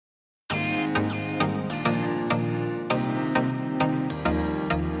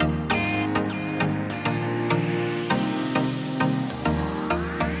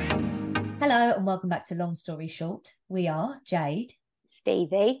Hello and welcome back to Long Story Short. We are Jade.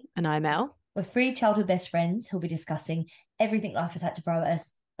 Stevie. And I'm Elle. We're three childhood best friends who'll be discussing everything life has had to throw at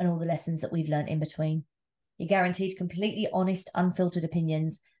us and all the lessons that we've learned in between. You're guaranteed completely honest, unfiltered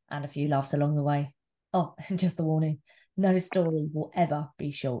opinions and a few laughs along the way. Oh, and just a warning, no story will ever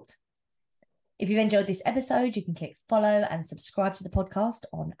be short. If you've enjoyed this episode, you can click follow and subscribe to the podcast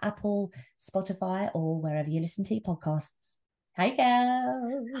on Apple, Spotify, or wherever you listen to your podcasts. Hey,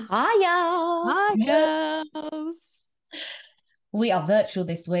 girls. Hiya. Hi, girls. We are virtual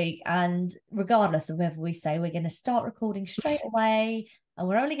this week, and regardless of whether we say we're going to start recording straight away and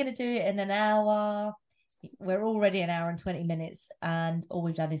we're only going to do it in an hour, we're already an hour and 20 minutes, and all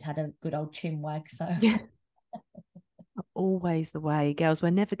we've done is had a good old chin wag. So Always the way, girls.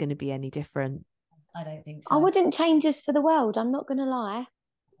 We're never going to be any different. I don't think so. I wouldn't change us for the world. I'm not going to lie.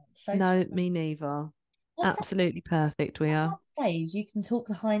 So no, me neither. What's Absolutely perfect we are. that phrase? You can talk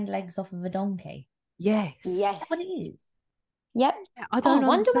the hind legs off of a donkey. Yes. Yes. What it is? Yep. Yeah, I don't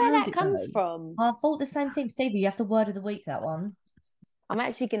wonder where understand that it, comes though. from. I thought the same thing. Stevie, you have the word of the week, that one. I'm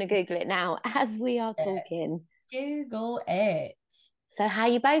actually going to Google it now as we are talking. Google it. So how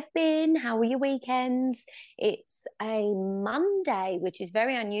you both been? How were your weekends? It's a Monday, which is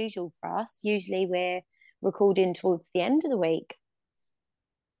very unusual for us. Usually we're recording towards the end of the week.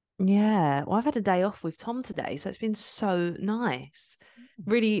 Yeah. Well, I've had a day off with Tom today, so it's been so nice.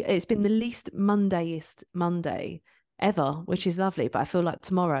 Really, it's been the least Mondayest Monday ever, which is lovely. But I feel like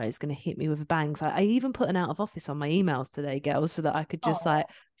tomorrow is going to hit me with a bang. So I even put an out of office on my emails today, girls, so that I could just like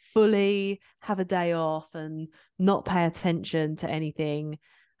fully have a day off and not pay attention to anything.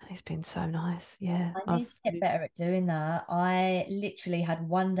 And it's been so nice. Yeah. I need to get better at doing that. I literally had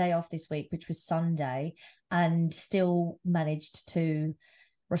one day off this week, which was Sunday, and still managed to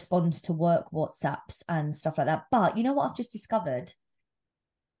respond to work WhatsApps and stuff like that. But you know what I've just discovered?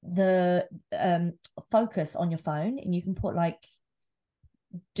 The focus on your phone, and you can put like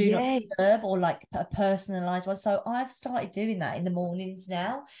do not disturb or like a personalized one. So I've started doing that in the mornings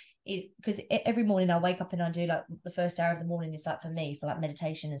now, is because every morning I wake up and I do like the first hour of the morning is like for me for like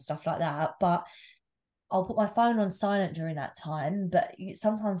meditation and stuff like that. But I'll put my phone on silent during that time. But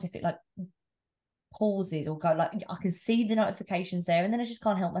sometimes if it like pauses or go like I can see the notifications there, and then I just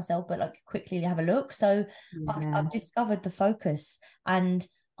can't help myself but like quickly have a look. So I've discovered the focus, and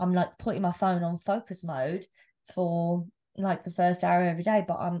I'm like putting my phone on focus mode for like the first hour every day.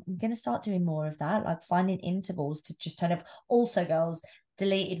 But I'm gonna start doing more of that, like finding intervals to just turn off. Also, girls,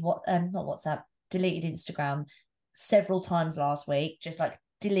 deleted not WhatsApp, deleted Instagram several times last week, just like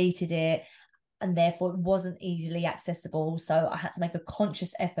deleted it, and therefore it wasn't easily accessible. So I had to make a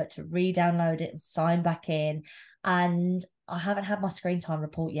conscious effort to re-download it and sign back in. And I haven't had my screen time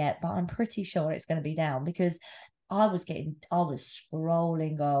report yet, but I'm pretty sure it's going to be down because I was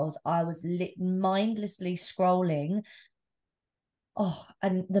scrolling, girls. I was mindlessly scrolling. Oh,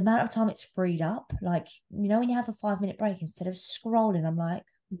 and the amount of time it's freed up, like, you know, when you have a 5-minute break instead of scrolling, I'm like,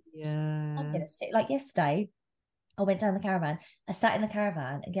 I'm going to sit. Like yesterday, I went down the caravan. I sat in the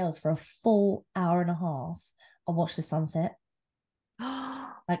caravan and girls for a full hour and a half. I watched the sunset.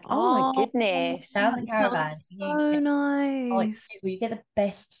 Like, oh my goodness. Down the caravan. So nice. Oh, it's beautiful. You get the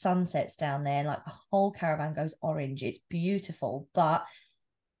best sunsets down there. Like the whole caravan goes orange. It's beautiful. But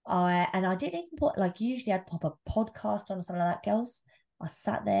I didn't even put, like, usually I'd pop a podcast on or something like that, girls. I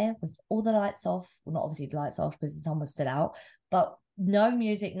sat there with all the lights off. Well, not obviously the lights off because the sun was still out, but no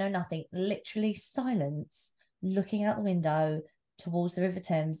music, no nothing. Literally silence, looking out the window towards the River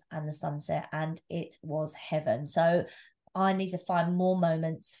Thames and the sunset, and it was heaven. So I need to find more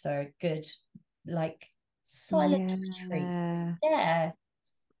moments for a good, like, silent retreat. Yeah.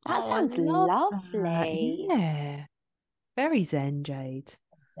 That sounds lovely. Yeah. Very zen, Jade.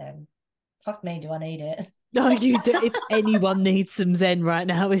 So, fuck me, do I need it? No, you do. If anyone needs some zen right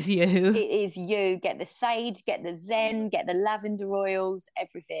now, it's you. It is you. Get the sage, get the zen, get the lavender oils,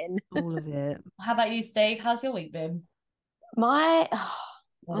 everything. All of it. How about you, Steve? How's your week been? My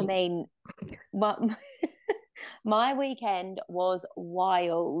weekend was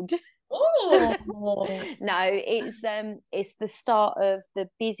wild. Oh. No, it's the start of the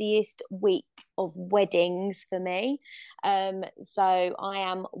busiest week of weddings for me. So I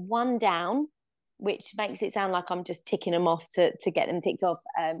am one down, which makes it sound like I'm just ticking them off to get them ticked off,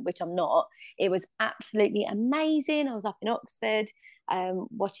 which I'm not. It was absolutely amazing. I was up in Oxford,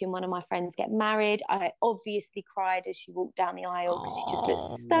 watching one of my friends get married. I obviously cried as she walked down the aisle because she just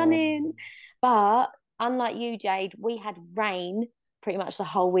looked stunning. But unlike you, Jade, we had rain pretty much the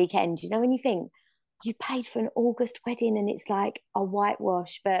whole weekend. You know, when you think you paid for an August wedding and it's like a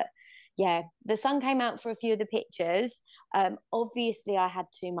whitewash, but yeah, the sun came out for a few of the pictures. Obviously, I had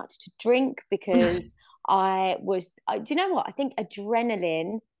too much to drink because do you know what? I think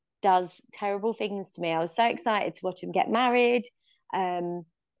adrenaline does terrible things to me. I was so excited to watch him get married.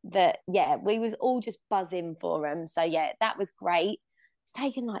 That, yeah, we was all just buzzing for him. So yeah, that was great. It's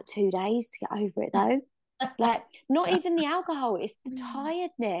taken like 2 days to get over it though. Like, not even the alcohol, it's the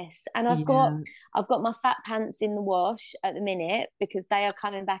tiredness. And I've got my fat pants in the wash at the minute because they are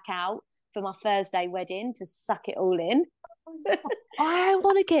coming back out for my Thursday wedding to suck it all in. I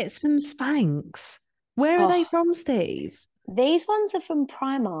want to get some Spanx. Where are they from, Steve? These ones are from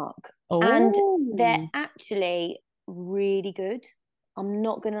Primark. Oh. And they're actually really good. I'm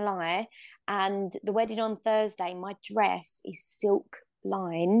not going to lie. And the wedding on Thursday, my dress is silk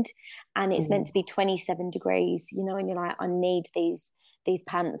lined and it's meant to be 27 degrees, you know, and you're like, I need these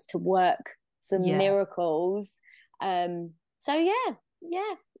pants to work some miracles. So yeah,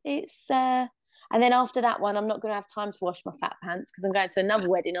 it's and then after that one, I'm not going to have time to wash my fat pants because I'm going to another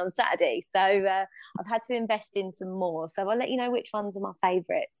wedding on Saturday. So I've had to invest in some more. So I'll let you know which ones are my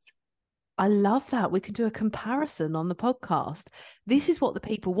favourites. I love that. We can do a comparison on the podcast. This is what the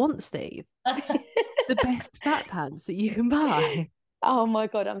people want, Steve. The best fat pants that you can buy. Oh my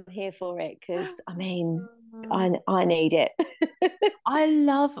God, I'm here for it because, I mean, I need it.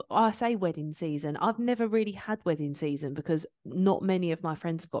 I say wedding season. I've never really had wedding season because not many of my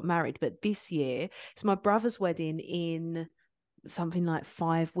friends have got married. But this year, it's my brother's wedding in something like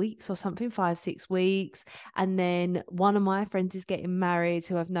 5 weeks or something, 5-6 weeks. And then one of my friends is getting married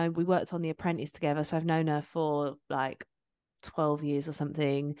who I've known, we worked on The Apprentice together. So I've known her for like 12 years or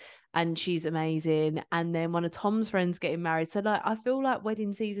something, and she's amazing. And then one of Tom's friends getting married. So like, I feel like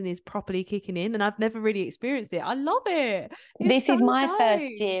wedding season is properly kicking in and I've never really experienced it. I love it. This is my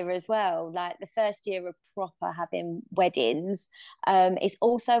first year as well, like the first year of proper having weddings. It's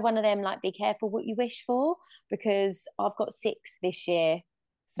also one of them, like, be careful what you wish for, because I've got 6 this year.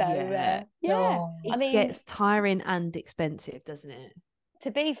 So yeah. I mean, it gets tiring and expensive, doesn't it?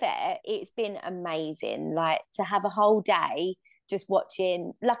 To be fair, it's been amazing, like, to have a whole day just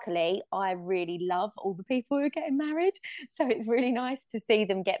watching. Luckily, I really love all the people who are getting married, so it's really nice to see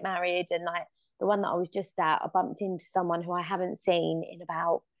them get married. And like the one that I was just at, I bumped into someone who I haven't seen in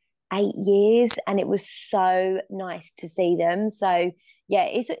about 8 years, and it was so nice to see them. So yeah,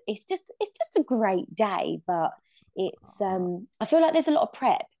 it's just a great day, but it's I feel like there's a lot of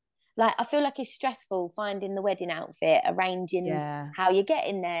prep. Like, I feel like it's stressful finding the wedding outfit, arranging how you're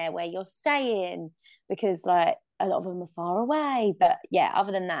getting there, where you're staying, because like a lot of them are far away. But yeah,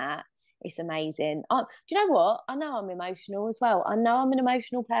 other than that, it's amazing. Do you know what? I know I'm emotional as well. I know I'm an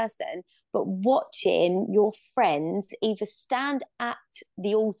emotional person, but watching your friends either stand at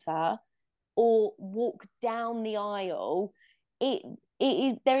the altar or walk down the aisle, it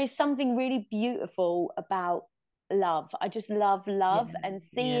is, there is something really beautiful about love. I just love and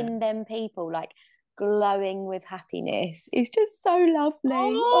seeing them people like glowing with happiness. It's just so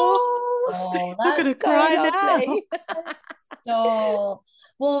lovely. I'm gonna cry now. Stop.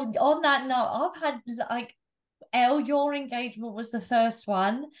 Well, on that note, I've had like, Elle, your engagement was the first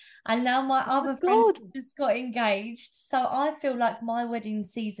one, and now my other friend just got engaged. So I feel like my wedding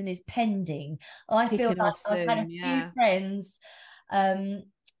season is pending. I feel like I've had a few friends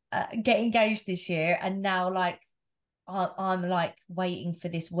get engaged this year, and now like I'm like waiting for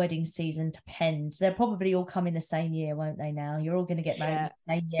this wedding season to pend. They're probably all coming the same year, won't they? Now you're all going to get married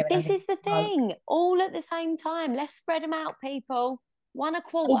the same year. This is the thing, all at the same time. Let's spread them out, people. 1 a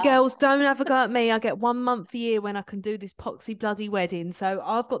quarter. Well, girls, don't have a go at me. I get 1 month a year when I can do this poxy bloody wedding, so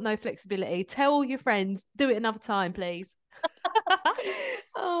I've got no flexibility. Tell all your friends, do it another time, please.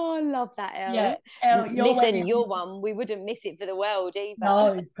 Oh, I love that, Elle. Yeah, Elle, listen, your one, we wouldn't miss it for the world either.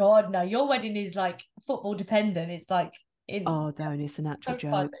 No, God, no. Your wedding is like football dependent. It's like don't, it's a natural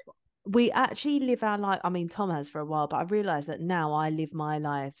joke. Fun. We actually live our life. I mean, Tom has for a while, but I realized that now I live my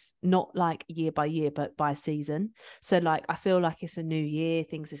lives not like year by year, but by season. So like, I feel like it's a new year,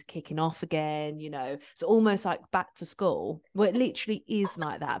 things are kicking off again, you know, it's almost like back to school. Well, it literally is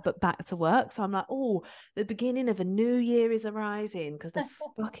like that, but back to work. So I'm like, oh, the beginning of a new year is arising because the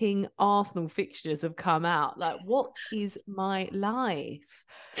fucking Arsenal fixtures have come out. Like, what is my life?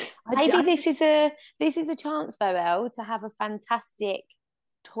 Maybe this is a chance though, Elle, to have a fantastic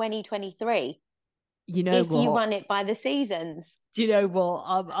 2023. You know, if you run it by the seasons. Do you know what?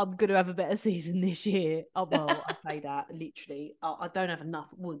 I'm going to have a better season this year. Oh, well, I say that literally. I don't have enough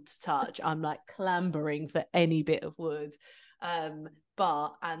wood to touch. I'm like clambering for any bit of wood.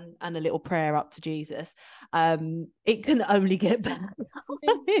 But a little prayer up to Jesus. It can only get better.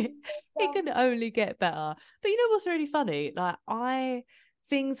 It can only get better. But you know what's really funny? Like,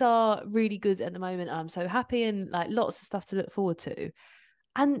 things are really good at the moment. I'm so happy, and like lots of stuff to look forward to.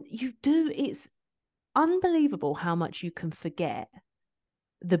 And it's unbelievable how much you can forget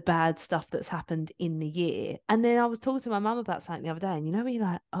the bad stuff that's happened in the year. And then I was talking to my mum about something the other day, and when you're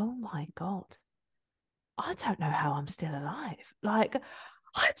like, oh my God, I don't know how I'm still alive. Like,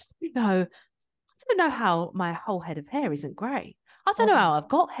 I don't know how my whole head of hair isn't grey. I don't know how I've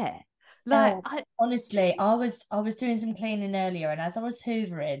got hair. Like, honestly, I was doing some cleaning earlier, and as I was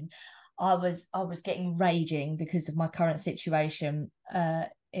hoovering, I was getting raging because of my current situation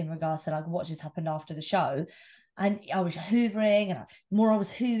in regards to like what just happened after the show. And I was hoovering, and the more I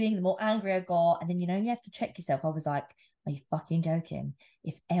was hoovering, the more angry I got. And then, you have to check yourself. I was like, are you fucking joking?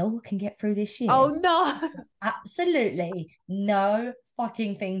 If Elle can get through this year, oh no, absolutely no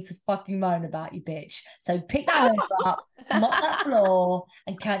fucking thing to fucking moan about, you bitch. So pick that hose up, mop that floor,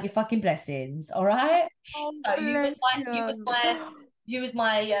 and count your fucking blessings. All right. oh, So you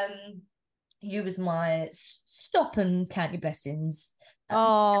was my stop and count your blessings.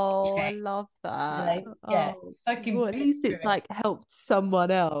 Oh, I Check. love that. Yeah, Oh, fucking well, at least it's picture it. like helped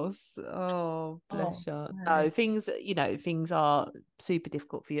someone else. Oh, bless you. No, things are super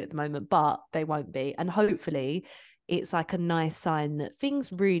difficult for you at the moment, but they won't be. And hopefully it's like a nice sign that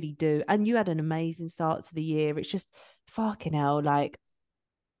things really do. And you had an amazing start to the year. It's just fucking hell, like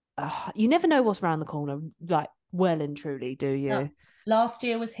you never know what's around the corner, like well and truly, do you? No. Last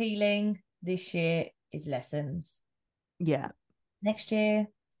year was healing. This year is lessons. Yeah. Next year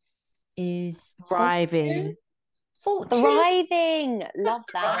is Thriving. Thriving. Love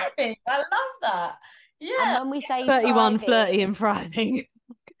that. Thriving. I love that. Yeah. And when we say 31, thriving, flirty and thriving.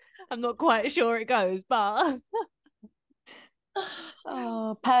 I'm not quite sure it goes, but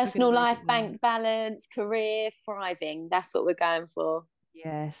personal life, bank balance, career, thriving. That's what we're going for.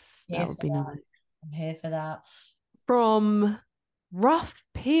 Yes, that would be nice. I'm here for that. From rough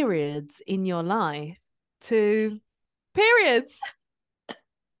periods in your life to periods.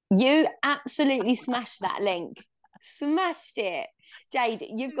 You absolutely smashed that link. Smashed it. Jade,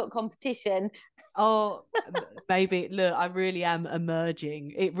 you've got competition. Oh, maybe. Look, I really am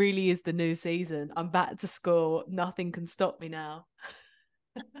emerging. It really is the new season. I'm back to school. Nothing can stop me now.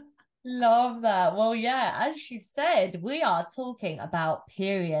 Love that. Well, yeah, as she said, we are talking about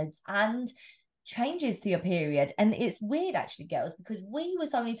periods and changes to your period. And it's weird actually, girls, because we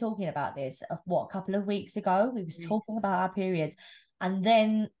was only talking about this a couple of weeks ago. We was talking about our periods. And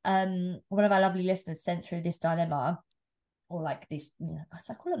then one of our lovely listeners sent through this dilemma, or like this,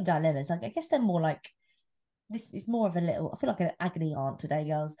 I call them dilemmas. Like I guess they're more like, this is more of a little, I feel like an agony aunt today,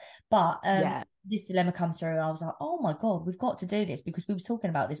 girls. But this dilemma comes through, and I was like, oh my God, we've got to do this because we were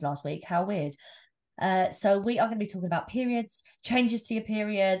talking about this last week. How weird. So we are going to be talking about periods, changes to your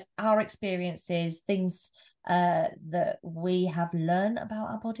periods, our experiences, things that we have learned about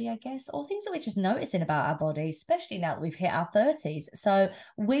our body, I guess, or things that we're just noticing about our body, especially now that we've hit our 30s. So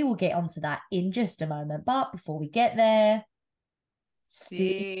we will get onto that in just a moment. But before we get there,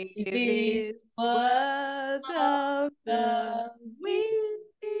 Stevie's word of the week.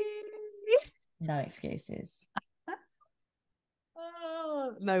 No excuses.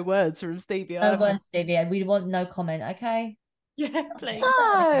 Oh, no words from Stevie. No words, Stevie. We want no comment, okay? Yeah, please.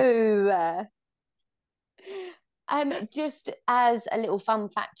 So, just as a little fun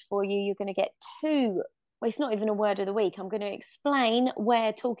fact for you, you're going to get two. Well, it's not even a word of the week. I'm going to explain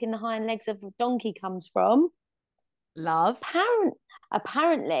where talking the hind legs of a donkey comes from. Love.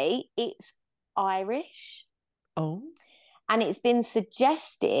 Apparently, it's Irish. Oh. And it's been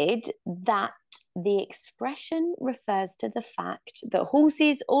suggested that the expression refers to the fact that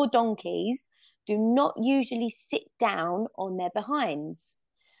horses or donkeys do not usually sit down on their behinds.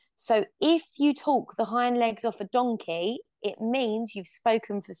 So if you talk the hind legs off a donkey, it means you've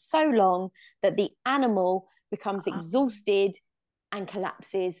spoken for so long that the animal becomes exhausted and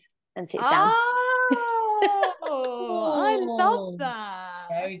collapses and sits down. Oh, I love that.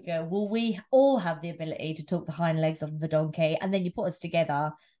 Very good. Well, we all have the ability to talk the hind legs off of a donkey, and then you put us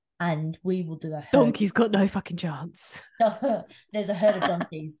together and we will do a herd. Donkey's got no fucking chance. There's a herd of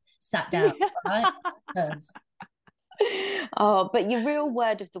donkeys sat down, right? Herds. Oh, but your real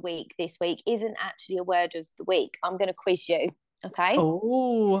word of the week this week isn't actually a word of the week. I'm going to quiz you, okay?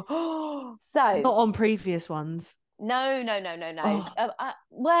 Oh, so not on previous ones. No. Oh.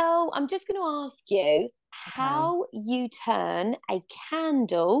 Well, I'm just going to ask you how you turn a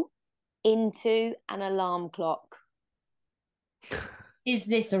candle into an alarm clock. Is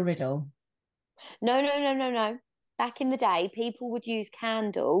this a riddle? No. Back in the day, people would use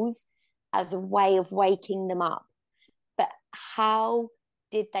candles as a way of waking them up. But how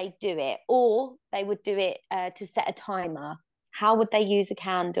did they do it? Or they would do it to set a timer. how would they use a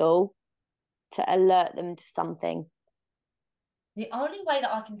candle to alert them to something? The only way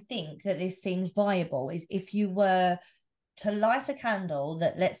that I can think that this seems viable is if you were to light a candle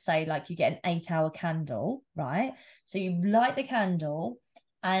that, let's say, like you get an 8-hour candle, right? So you light the candle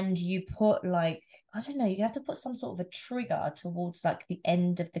and you put like, I don't know, you have to put some sort of a trigger towards like the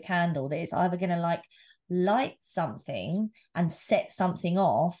end of the candle that is either going to like light something and set something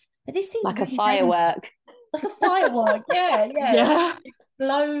off. But this seems Like really a firework. dangerous. Like a firework, yeah. Yeah.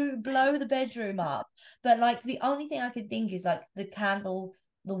 Blow the bedroom up. But like the only thing I could think is like the candle,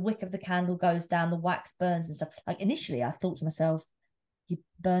 the wick of the candle goes down, the wax burns and stuff. Like initially I thought to myself, you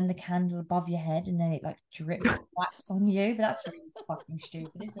burn the candle above your head and then it like drips wax on you. But that's really fucking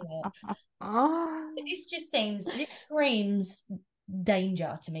stupid, isn't it? This screams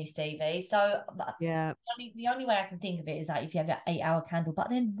danger to me, Stevie. So Yeah. the only way I can think of it is like if you have an 8-hour candle, but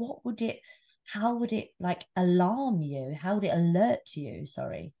then how would it like alarm you? How would it alert you?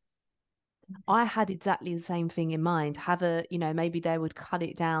 Sorry. I had exactly the same thing in mind. Have a, maybe they would cut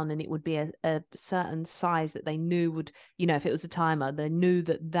it down and it would be a certain size that they knew would, if it was a timer, they knew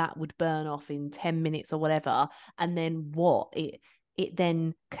that would burn off in 10 minutes or whatever. And then it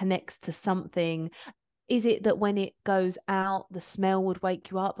then connects to something. Is it that when it goes out, the smell would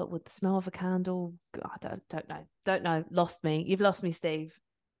wake you up, but with the smell of a candle, God, don't know. Lost me. You've lost me, Steve.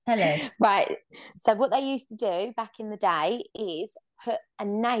 Hello. Right. So what they used to do back in the day is put a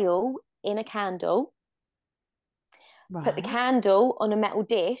nail in a candle, put the candle on a metal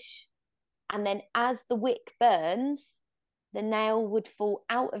dish, and then as the wick burns, the nail would fall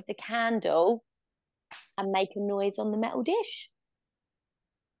out of the candle and make a noise on the metal dish.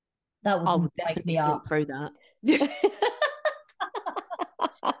 That I would would wake definitely me sleep up. through that.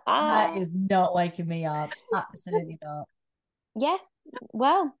 That is not waking me up. Absolutely not. Yeah.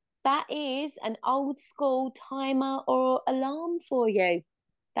 Well, that is an old school timer or alarm for you.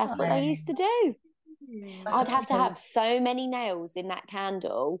 That's what they used to do. I'd have to have so many nails in that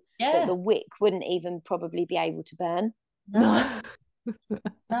candle that the wick wouldn't even probably be able to burn. No.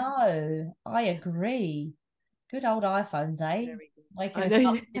 No, I agree. Good old iPhones, eh? Waking us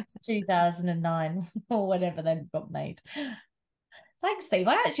up since 2009 or whenever they've got made. Thanks, Steve.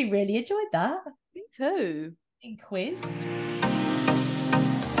 I actually really enjoyed that. Me too. Being quizzed.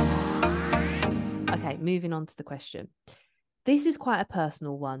 Okay, moving on to the question. This is quite a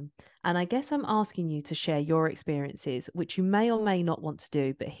personal one, and I guess I'm asking you to share your experiences, which you may or may not want to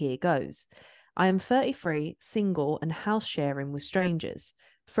do, but here goes. I am 33, single, and house sharing with strangers.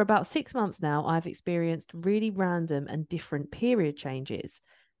 For about 6 months now, I've experienced really random and different period changes.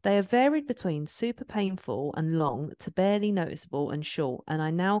 They have varied between super painful and long to barely noticeable and short, and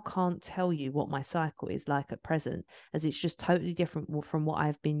I now can't tell you what my cycle is like at present, as it's just totally different from what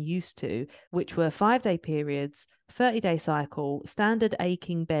I've been used to, which were 5-day periods, 30-day cycle, standard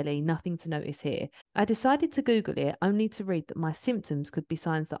aching belly, nothing to notice here. I decided to Google it only to read that my symptoms could be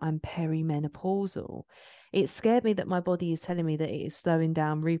signs that I'm perimenopausal. It scared me that my body is telling me that it is slowing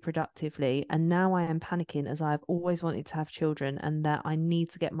down reproductively, and now I am panicking as I have always wanted to have children and that I need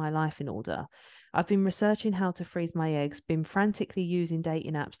to get my life in order. I've been researching how to freeze my eggs, been frantically using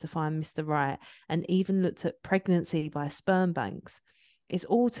dating apps to find Mr. Right, and even looked at pregnancy by sperm banks. It's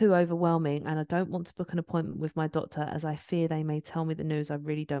all too overwhelming, and I don't want to book an appointment with my doctor as I fear they may tell me the news I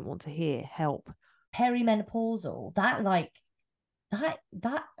really don't want to hear. Help. Perimenopausal. That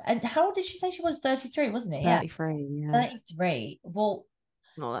and how old did she say she was? 33, wasn't it? 33, yeah. 33. Well,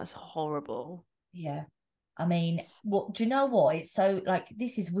 no, that's horrible. Yeah. I mean, do you know what? It's so like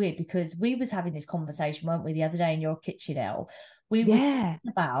this is weird because we was having this conversation, weren't we, the other day in your kitchen, Elle? We was talking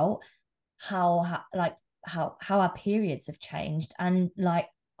about how our periods have changed, and like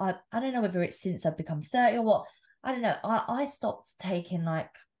I don't know whether it's since I've become 30 or what. I don't know. I stopped taking like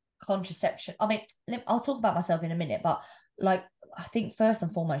contraception. I mean, I'll talk about myself in a minute, but like I think first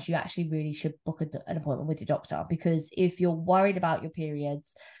and foremost, you actually really should book an appointment with your doctor, because if you're worried about your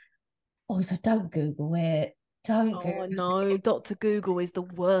periods, also don't Google it. No, Dr. Google is the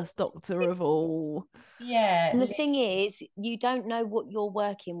worst doctor of all. Yeah. And the thing is, you don't know what you're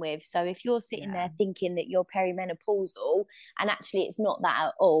working with. So if you're sitting there thinking that you're perimenopausal and actually it's not that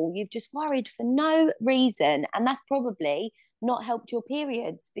at all, you've just worried for no reason. And that's probably not helped your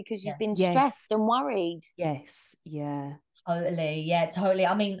periods because you've been stressed and worried. Yes. Yeah. Totally. Yeah, totally.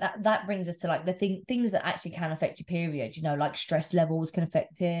 I mean, that brings us to like the things that actually can affect your period, like stress levels can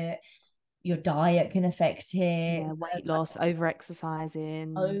affect it. Your diet can affect it. Yeah, weight loss,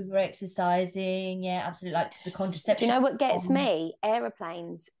 over-exercising. Yeah, absolutely. Like the contraception. Do you know what gets me?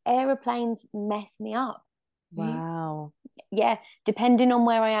 Aeroplanes. Aeroplanes mess me up. Wow. Yeah, depending on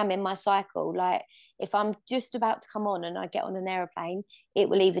where I am in my cycle. Like if I'm just about to come on and I get on an aeroplane, it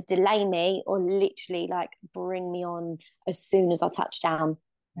will either delay me or literally like bring me on as soon as I touch down.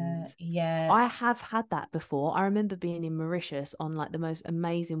 Yeah. I have had that before. I remember being in Mauritius on like the most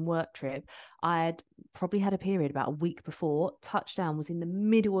amazing work trip. I had probably had a period about a week before. Touchdown was in the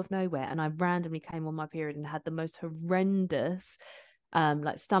middle of nowhere, and I randomly came on my period and had the most horrendous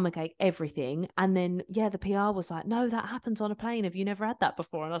like stomach ache, everything. And then the PR was like, no, that happens on a plane. Have you never had that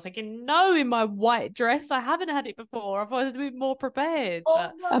before? And I was like, no, in my white dress, I haven't had it before. I've always been more prepared. Oh,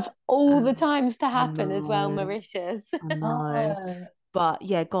 But no. Of all the times to I happen as well, know, Mauritius. I know. Oh. But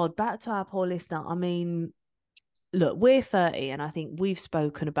yeah, God, back to our poor listener. I mean, look, we're 30, and I think we've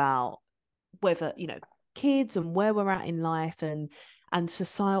spoken about whether, kids and where we're at in life and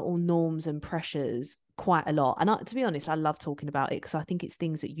societal norms and pressures quite a lot. And to be honest, I love talking about it because I think it's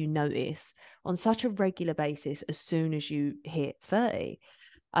things that you notice on such a regular basis as soon as you hit 30.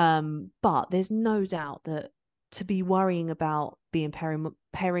 But there's no doubt that to be worrying about being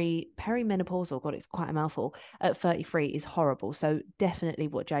perimenopausal, God, it's quite a mouthful, at 33 is horrible. So definitely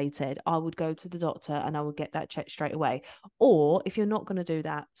what Jade said, I would go to the doctor and I would get that checked straight away. Or if you're not going to do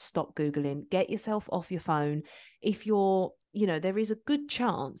that, stop Googling, get yourself off your phone. If you're, there is a good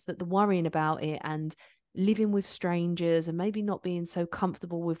chance that the worrying about it and living with strangers and maybe not being so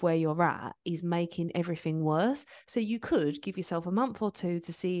comfortable with where you're at is making everything worse. So you could give yourself a month or two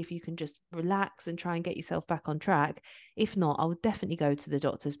to see if you can just relax and try and get yourself back on track. If not, I would definitely go to the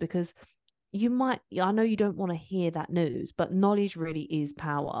doctors, because I know you don't want to hear that news, but knowledge really is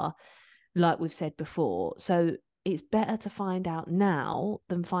power, like we've said before. So it's better to find out now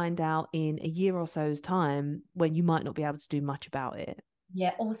than find out in a year or so's time when you might not be able to do much about it.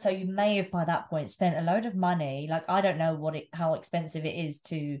 Yeah, also you may have by that point spent a load of money. Like I don't know how expensive it is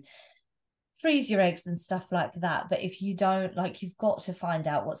to freeze your eggs and stuff like that. But if you don't, like, you've got to find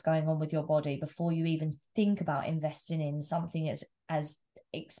out what's going on with your body before you even think about investing in something as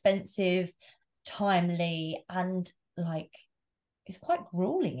expensive, timely, and like it's quite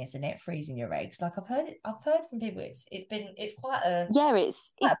grueling, isn't it? Freezing your eggs. Like I've heard from people it's quite a It's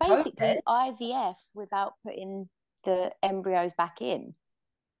basically process. IVF without putting the embryos back in.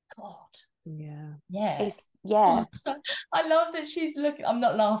 God. Yeah. Yeah. I love that she's looking. I'm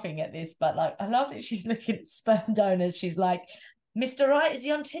not laughing at this, but like I love that she's looking at sperm donors. She's like, Mr. Right, is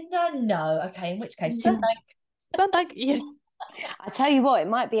he on Tinder? No. Okay, in which case, sperm bank. Yeah. I tell you what, it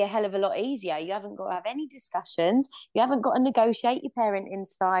might be a hell of a lot easier. You haven't got to have any discussions. You haven't got to negotiate your parenting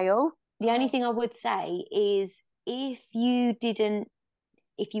style. The only thing I would say is if you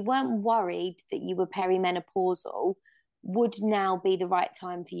weren't worried that you were perimenopausal, would now be the right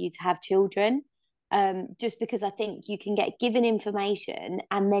time for you to have children. Just because I think you can get given information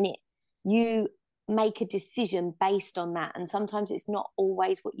and then you make a decision based on that. And sometimes it's not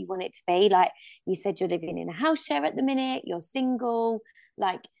always what you want it to be. Like you said, you're living in a house share at the minute, you're single.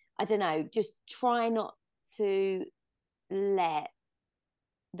 Like, I don't know, just try not to let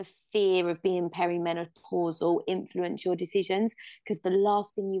the fear of being perimenopausal influence your decisions, because the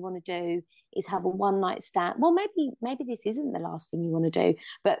last thing you want to do is have a one night stand. Well, maybe this isn't the last thing you want to do,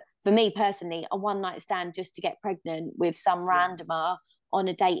 but for me personally, a one night stand just to get pregnant with some randomer on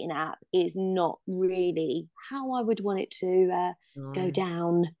a dating app is not really how I would want it to go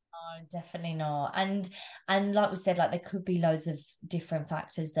down. No, definitely not. And like we said, like there could be loads of different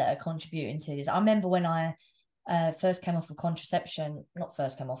factors that are contributing to this. I remember when I first came off of contraception, not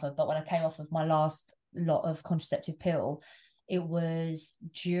first came off of, but when I came off of my last lot of contraceptive pill, it was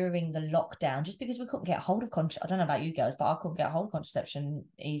during the lockdown, just because we couldn't get hold of I don't know about you girls, but I couldn't get hold of contraception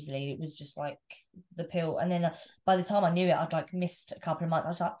easily. It was just like the pill. And then by the time I knew it, I'd like missed a couple of months. I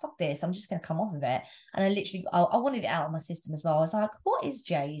was like, fuck this, I'm just going to come off of it. And I wanted it out of my system as well. I was like, what is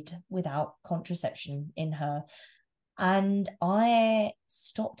Jade without contraception in her? And I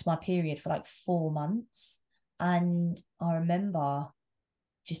stopped my period for like 4 months. And I remember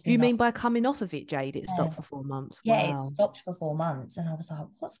just being You mean like, by coming off of it, Jade, it stopped for 4 months? yeah, Wow. it stopped for 4 months. And I was like,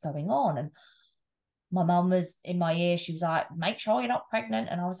 what's going on? And my mum was in my ear. She was like, make sure you're not pregnant.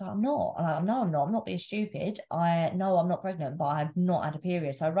 And I was like, I'm not. I'm like, no, I'm not. I'm not being stupid. I know I'm not pregnant, but I had not had a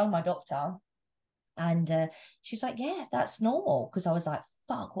period. So I rang my doctor and she was like, yeah, that's normal. Because I was like,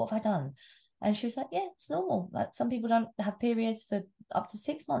 fuck, what have I done? And she was like, yeah, it's normal. Like some people don't have periods for up to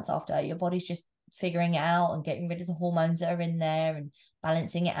 6 months after. Your body's just figuring it out and getting rid of the hormones that are in there and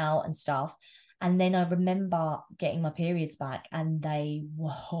balancing it out and stuff. And then I remember getting my periods back and they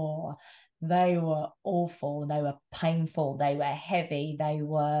were awful. They were painful. They were heavy.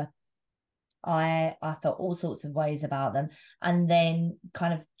 I felt all sorts of ways about them. And then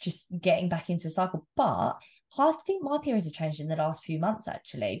kind of just getting back into a cycle. But I think my periods have changed in the last few months,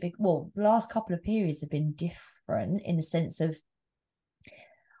 actually. Well, the last couple of periods have been different in the sense of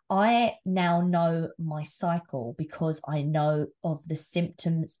I now know my cycle because I know of the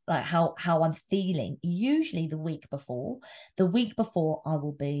symptoms, like how I'm feeling. Usually the week before I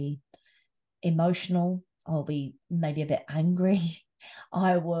will be emotional. I'll be maybe a bit angry.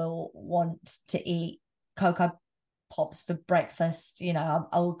 I will want to eat Cocoa Pops for breakfast. You know,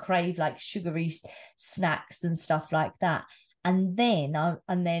 I will crave like sugary snacks and stuff like that. And then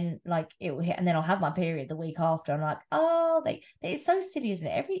like it will hit, and then I'll have my period the week after. I'm like, oh, it's so silly, isn't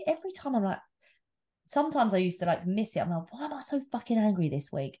it? Every time I'm like, sometimes I used to like miss it. I'm like, why am I so fucking angry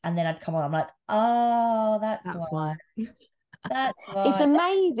this week? And then I'd come on, I'm like, oh, that's why. That's why. It's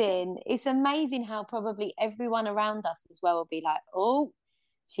amazing. It's amazing how probably everyone around us as well will be like, oh,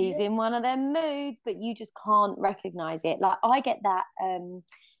 she's in one of them moods, but you just can't recognize it. Like I get that,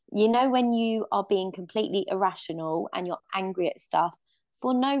 you know, when you are being completely irrational and you're angry at stuff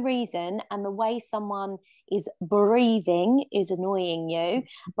for no reason, and the way someone is breathing is annoying you.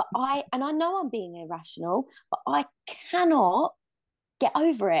 But I know I'm being irrational, but I cannot get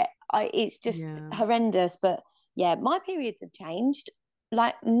over it. It's just horrendous. But yeah, my periods have changed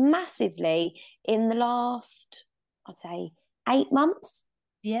like massively in the last, I'd say, 8 months.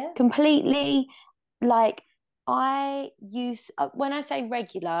 Yeah. Completely. Like when I say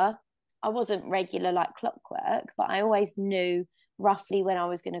regular, I wasn't regular like clockwork, but I always knew roughly when I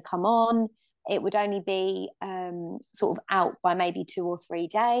was going to come on. It would only be sort of out by maybe 2 or 3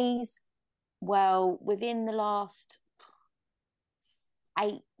 days. Well, within the last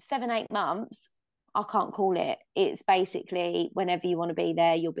 8 months, I can't call it. It's basically whenever you want to be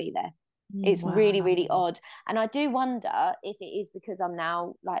there, you'll be there. It's really, really odd. And I do wonder if it is because I'm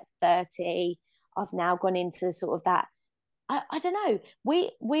now like 30. I've now gone into sort of that. I don't know.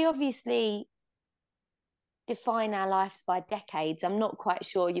 We obviously define our lives by decades. I'm not quite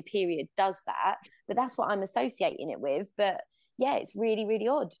sure your period does that, but that's what I'm associating it with. But yeah, it's really, really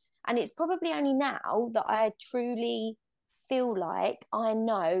odd. And it's probably only now that I truly feel like I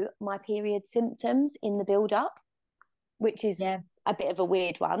know my period symptoms in the build up, which is a bit of a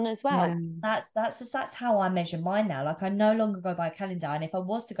weird one as well. That's how I measure mine now. Like I no longer go by calendar, and if I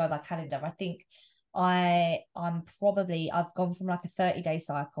was to go by calendar, I think I've gone from like a 30-day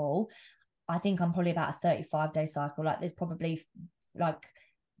cycle. I think I'm probably about a 35-day cycle. Like there's probably like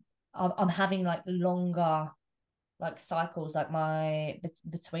I'm having like longer like cycles, like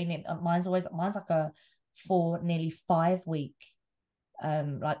between it. Mine's like a 4, nearly 5 week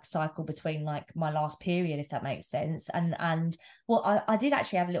like cycle between like my last period, if that makes sense. And well, I did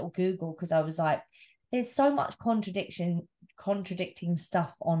actually have a little Google because I was like, there's so much contradicting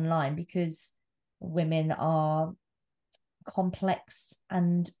stuff online because women are complex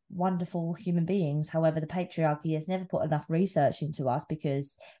and wonderful human beings. However, the patriarchy has never put enough research into us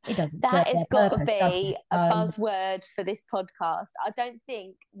because it doesn't. That has got to be a buzzword for this podcast. I don't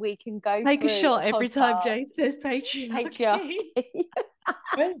think we can go take through a shot every time Jade says patriarchy.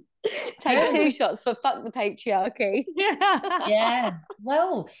 Take 2 shots for fuck the patriarchy. Yeah.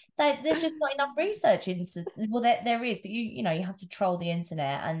 Well, there's just not enough research into. Well, there is, but you know you have to troll the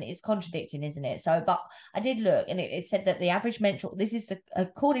internet, and it's contradicting, isn't it? So, but I did look, and it said that the average menstrual. This is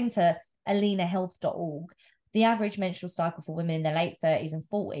according to AlenaHealth.org. The average menstrual cycle for women in their late 30s and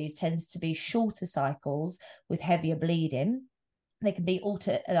 40s tends to be shorter cycles with heavier bleeding. They can be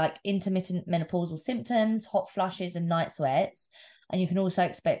like intermittent menopausal symptoms, hot flushes, and night sweats. And you can also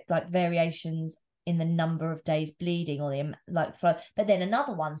expect like variations in the number of days bleeding or the like flow. But then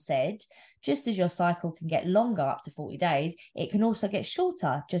another one said, just as your cycle can get longer up to 40 days, it can also get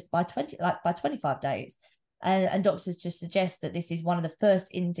shorter just by 25 days. And doctors just suggest that this is one of the first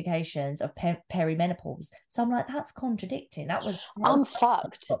indications of perimenopause. So I'm like, that's contradicting. I'm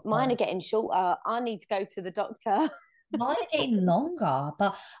fucked. Mine are getting shorter. I need to go to the doctor. Mine are getting longer,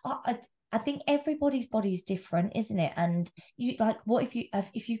 but I think everybody's body is different, isn't it? And you like, what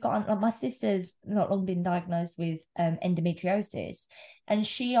if you've got like my sister's not long been diagnosed with endometriosis, and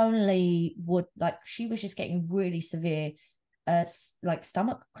she was just getting really severe like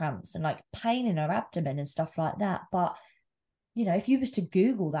stomach cramps and like pain in her abdomen and stuff like that. But you know, if you was to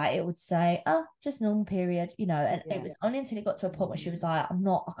Google that, it would say, oh, just normal period, you know. And it was only until it got to a point where she was like,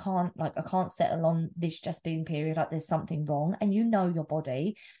 I can't settle on this just being period, like there's something wrong. And you know your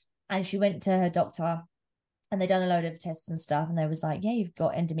body. And she went to her doctor and they done a load of tests and stuff. And they was like, yeah, you've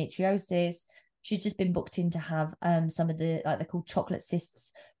got endometriosis. She's just been booked in to have some of the, like they're called chocolate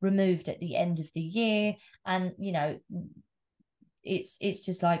cysts, removed at the end of the year. And, you know, it's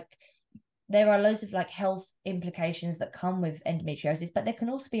just like, there are loads of like health implications that come with endometriosis, but there can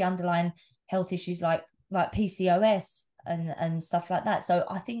also be underlying health issues like like PCOS and stuff like that. So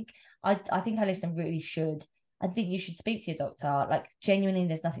I think Alison really should. I think you should speak to your doctor. Like, genuinely,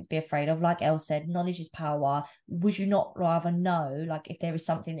 there's nothing to be afraid of. Like Elle said, knowledge is power. Would you not rather know, like, if there is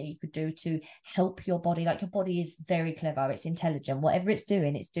something that you could do to help your body? Like, your body is very clever. It's intelligent. Whatever it's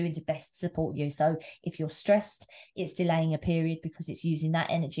doing to best support you. So if you're stressed, it's delaying a period because it's using that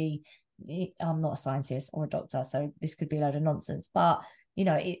energy. I'm not a scientist or a doctor, so this could be a load of nonsense. But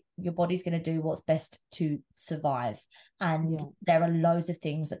your body's going to do what's best to survive, and there are loads of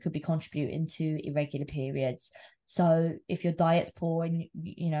things that could be contributing to irregular periods. So if your diet's poor and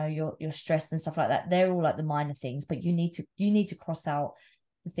you're stressed and stuff like that, they're all like the minor things, but you need to cross out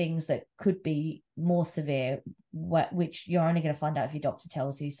the things that could be more severe, which you're only going to find out if your doctor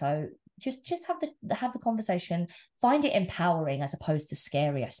tells you. So just have the conversation, find it empowering as opposed to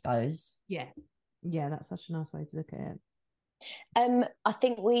scary, I suppose. Yeah, that's such a nice way to look at it. I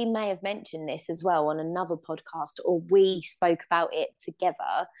think we may have mentioned this as well on another podcast, or we spoke about it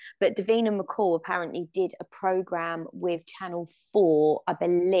together. But Davina McCall apparently did a program with Channel 4, I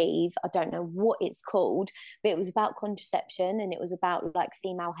believe. I don't know what it's called, but it was about contraception and it was about like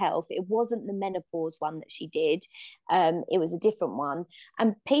female health. It wasn't the menopause one that she did. It was a different one.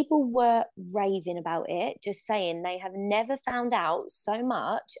 And people were raving about it, just saying they have never found out so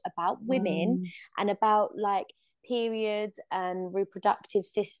much about women and about like periods and reproductive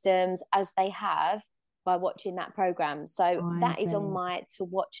systems as they have by watching that program. So that is on my to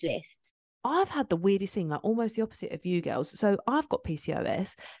watch list. I've had the weirdest thing, like almost the opposite of you girls. So I've got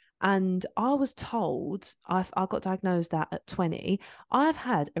PCOS, and I was told I got diagnosed that at 20. I've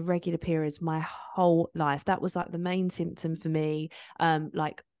had irregular periods my whole life. That was like the main symptom for me.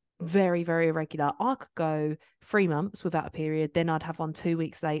 Like very, very irregular. I could go 3 months without a period, then I'd have one 2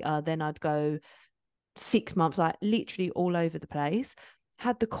 weeks later, then I'd go 6 months, like literally all over the place.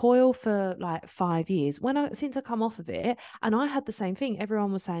 Had the coil for like 5 years since I come off of it, and I had the same thing.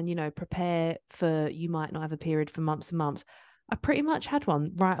 Everyone was saying, prepare for, you might not have a period for months and months. I pretty much had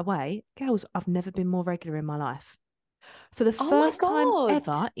one right away. Girls, I've never been more regular in my life. For the first time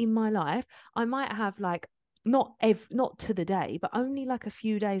ever in my life, I might have like not to the day, but only like a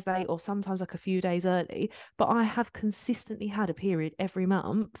few days late, or sometimes like a few days early. But I have consistently had a period every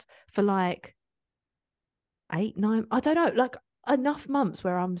month for like 8, 9, I don't know, like enough months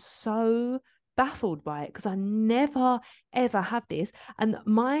where I'm so baffled by it, because I never ever have this. And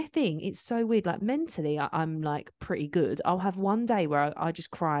my thing, it's so weird, like mentally I'm like pretty good. I'll have one day where I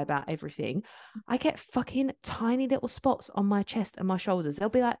just cry about everything. I get fucking tiny little spots on my chest and my shoulders. They'll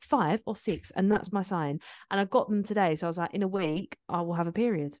be like 5 or 6, and that's my sign. And I got them today, so I was like, in a week I will have a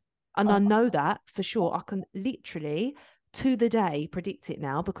period. And I know that for sure. I can literally to the day predict it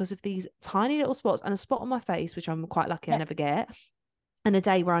now because of these tiny little spots, and a spot on my face, which I'm quite lucky I never get, and a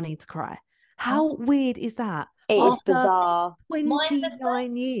day where I need to cry. How weird is that? It is bizarre.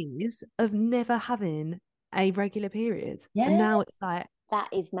 29 years of never having a regular period. Yeah. And now it's like, that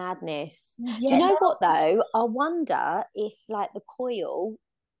is madness. Yeah. Do you know what though? I wonder if like the coil,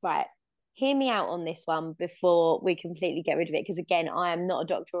 right, hear me out on this one before we completely get rid of it, because again, I am not a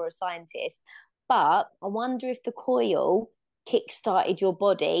doctor or a scientist. But I wonder if the coil kick-started your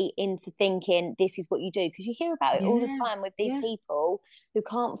body into thinking this is what you do, because you hear about it all the time with these people who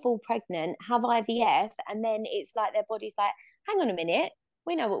can't fall pregnant, have IVF, and then it's like their body's like, hang on a minute,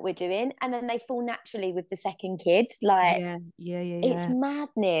 we know what we're doing, and then they fall naturally with the second kid. Like, it's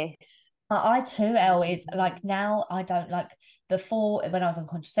madness. I too, Elle, is like, now I don't, like, before when I was on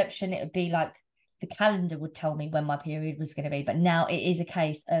contraception, it would be like the calendar would tell me when my period was going to be, but now it is a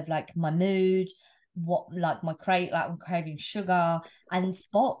case of like my mood, what, like my I'm craving sugar and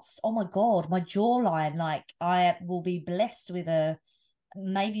spots. Oh my god, my jawline, like I will be blessed with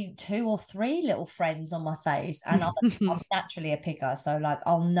maybe 2 or 3 little friends on my face, and I'm naturally a picker, so like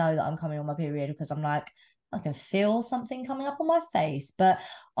I'll know that I'm coming on my period because I'm like, I can feel something coming up on my face, but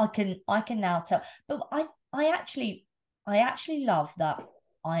I can now tell. But I actually love that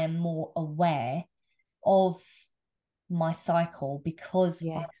I am more aware of my cycle, because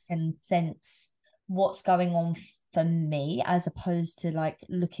I can sense what's going on for me, as opposed to like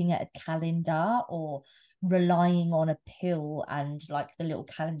looking at a calendar or relying on a pill and like the little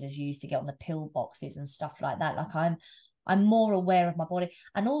calendars you used to get on the pill boxes and stuff like that. Like I'm more aware of my body,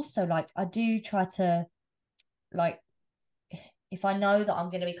 and also like I do try to, like, if I know that I'm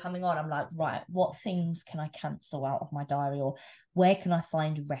going to be coming on, I'm like, right, what things can I cancel out of my diary, or where can I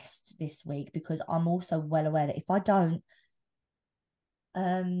find rest this week? Because I'm also well aware that if I don't,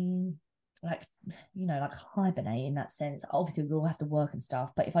 like, like hibernate in that sense, obviously we all have to work and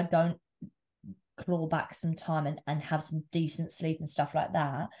stuff, but if I don't claw back some time and have some decent sleep and stuff like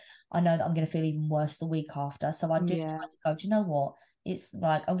that, I know that I'm going to feel even worse the week after. So I do try to go, do you know what? It's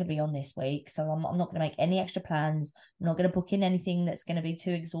like, I'm going to be on this week, so I'm not going to make any extra plans. I'm not going to book in anything that's going to be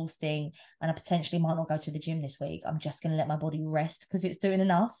too exhausting, and I potentially might not go to the gym this week. I'm just going to let my body rest because it's doing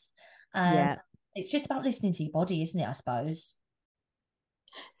enough. It's just about listening to your body, isn't it, I suppose?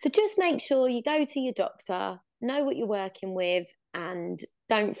 So just make sure you go to your doctor, know what you're working with, and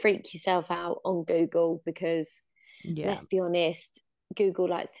don't freak yourself out on Google, because let's be honest, Google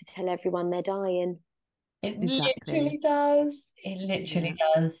likes to tell everyone they're dying. It literally does. It literally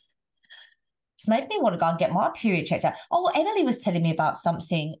does. It's made me want to go and get my period checked out. Oh, Emily was telling me about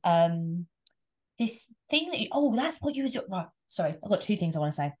something. This thing that that's what you was right. Sorry, I've got two things I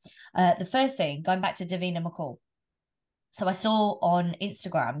want to say. The first thing, going back to Davina McCall. So I saw on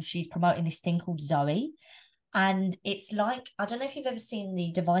Instagram she's promoting this thing called Zoe. And it's like, I don't know if you've ever seen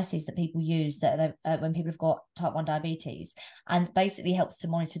the devices that people use that when people have got type 1 diabetes, and basically helps to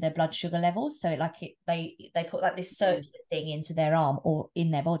monitor their blood sugar levels. So they put like this circular thing into their arm or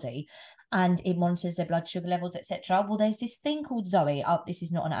in their body, and it monitors their blood sugar levels, etc. Well, there's this thing called Zoe. This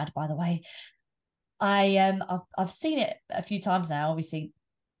is not an ad, by the way. I've seen it a few times now. Obviously,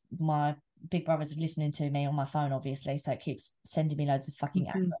 my big brother's listening to me on my phone, obviously, so it keeps sending me loads of fucking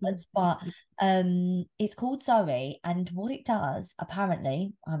adverts. But it's called Zoe, and what it does,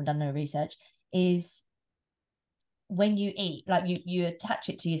 apparently, I haven't done no research, is when you eat, like you attach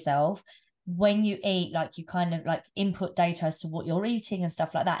it to yourself. When you eat, like you kind of like input data as to what you're eating and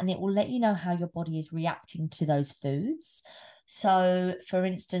stuff like that, and it will let you know how your body is reacting to those foods. So, for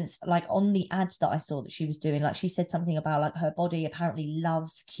instance, like on the ad that I saw that she was doing, like she said something about like her body apparently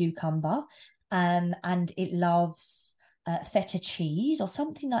loves cucumber, and it loves feta cheese or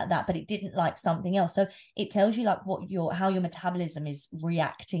something like that, but it didn't like something else. So it tells you like how your metabolism is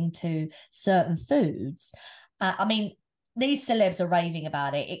reacting to certain foods. I mean, these celebs are raving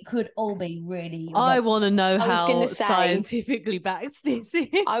about it. It could all be really. I want to know how scientifically backed this is.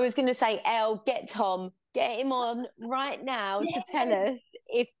 I was going to say, Elle, get Tom. Get him on right now to tell us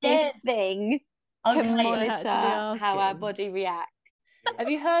if this thing can monitor how our body reacts. Have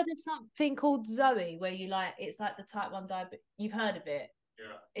you heard of something called Zoe, where you like, it's like the type 1 diabetes? You've heard of it?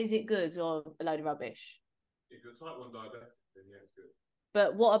 Yeah. Is it good or a load of rubbish? If you're type 1 diabetic, then yeah, it's good.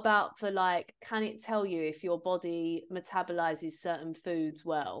 But what about for like, can it tell you if your body metabolizes certain foods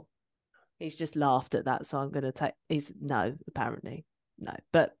well? He's just laughed at that, so I'm going to take. No, apparently no.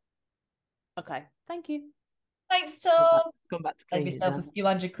 But okay, thank you. Thanks, Tom. Gone back to save yourself a few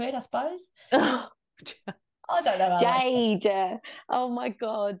 £100, I suppose. I don't know. Jade, oh my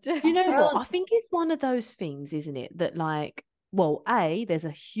God. You know what? I think it's one of those things, isn't it? That like, well, there's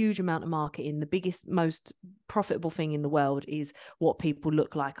a huge amount of market in the biggest, most profitable thing in the world is what people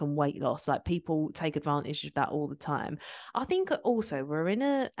look like and weight loss. Like people take advantage of that all the time. I think also we're in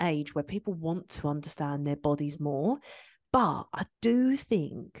an age where people want to understand their bodies more, but I do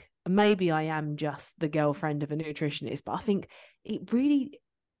think maybe I am just the girlfriend of a nutritionist, but I think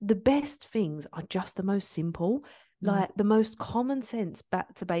the best things are just the most simple. Like the most common sense,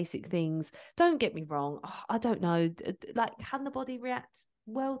 back to basic things. Don't get me wrong. I don't know. Like, can the body react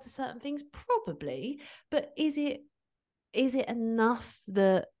well to certain things? Probably. But is it enough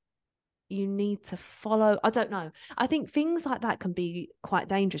that you need to follow? I don't know. I think things like that can be quite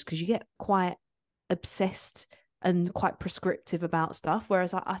dangerous because you get quite obsessed and quite prescriptive about stuff.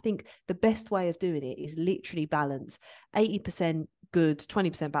 Whereas I think the best way of doing it is literally balance. 80% good,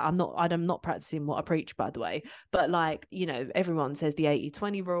 20% bad. I'm not practicing what I preach, by the way, but like, you know, everyone says the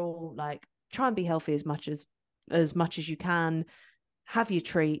 80-20 rule, like try and be healthy as much as you can, have your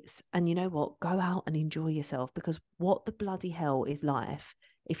treats, and you know what, go out and enjoy yourself, because what the bloody hell is life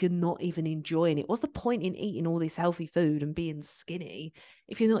if you're not even enjoying it? What's the point in eating all this healthy food and being skinny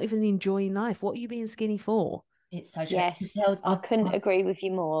if you're not even enjoying life? What are you being skinny for? It's so true. Yes, I couldn't agree with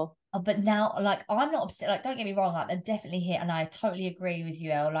you more. But now, like, I'm not upset. Like, don't get me wrong. Like, I'm definitely here, and I totally agree with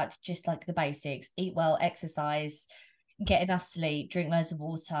you, Elle. Like, just like the basics: eat well, exercise, get enough sleep, drink loads of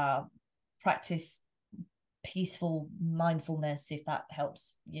water, practice peaceful mindfulness if that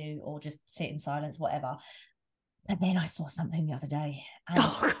helps you, or just sit in silence, whatever. But then I saw something the other day,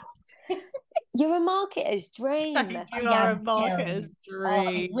 and you're a marketer's dream. You are a marketer's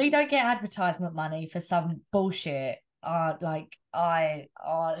dream. If we don't get advertisement money for some bullshit, I'll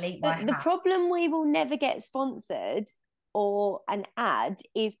eat my hat. The problem we will never get sponsored or an ad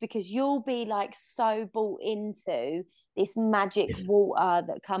is because you'll be like so bought into this magic water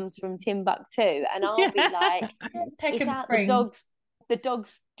that comes from Timbuktu, and I'll be like, it's out the the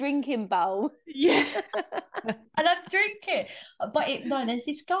dog's drinking bowl. Yeah. And I'm drinking. But no, there's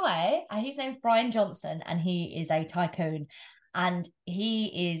this guy, and his name's Brian Johnson, and he is a tycoon. And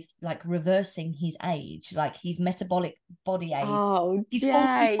he is like reversing his age, like his metabolic body age. Oh, He's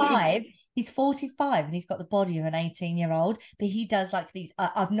Jade. 45. He's 45 and he's got the body of an 18-year-old. But he does like these.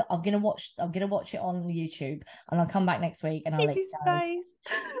 I'm gonna watch it on YouTube, and I'll come back next week and I'll let His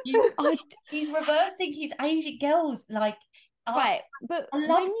you know. face. He's reversing his age, girls. Like, Right, but I when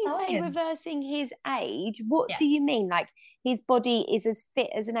love you say science. reversing his age, what Yeah. do you mean? Like his body is as fit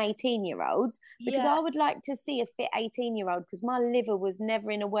as an 18-year-old's? Because Yeah. I would like to see a fit 18-year-old because my liver was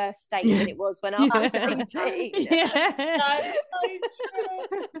never in a worse state than it was when I was 18. Yeah. That's so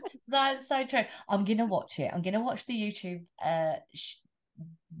true. That's so true. I'm gonna watch it. I'm gonna watch the YouTube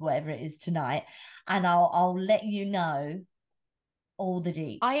whatever it is tonight, and I'll let you know all the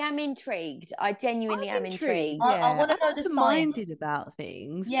deets. I am intrigued. I genuinely am intrigued. I want to know I'm the open-minded science about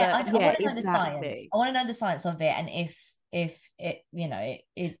things. Yeah, but I want to know the science. exactly. I want to know the science of it, and if it it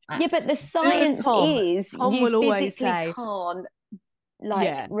is. Yeah, but the science Tom you will always physically say, can't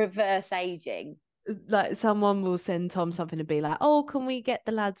Yeah. reverse aging. like someone will send Tom something and be like, oh, can we get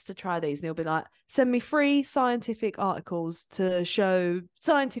the lads to try these? And he'll be like, send me 3 scientific articles to show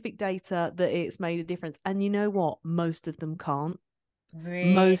scientific data that it's made a difference. And you know what? Most of them can't.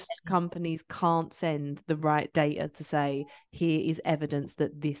 Really? Most companies can't send the right data to say here is evidence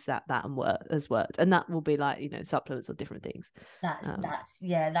that this, that and has worked. And that will be like, supplements or different things. That's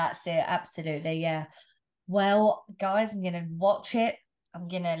it. Absolutely. Yeah. Well, guys, I'm gonna watch it. I'm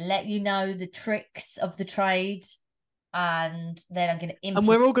gonna let you know the tricks of the trade, and then I'm gonna And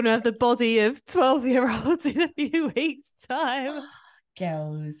we're all gonna have the body of 12-year-olds in a few weeks' time.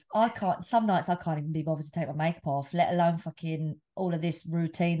 Girls, I can't. Some nights I can't even be bothered to take my makeup off, let alone fucking all of this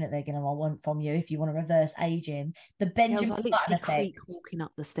routine that they're gonna want from you if you want to reverse aging. The Benjamin I Button literally effect. creak walking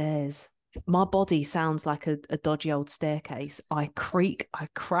up the stairs. My body sounds like a dodgy old staircase. I creak, I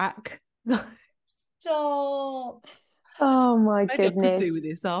crack. Stop. Oh my Maybe I could goodness. do with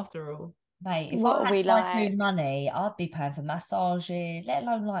this after all. Mate, if What I are had we tycoon like? money, I'd be paying for massages, let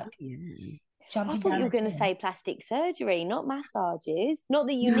alone like jumping I thought down you were the going to gym. say plastic surgery, not massages. Not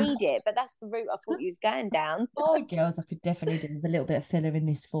that you need it, but that's the route I thought you was going down. Oh, girls, I could definitely do with a little bit of filler in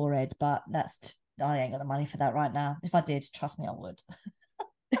this forehead, but I ain't got the money for that right now. If I did, trust me, I would.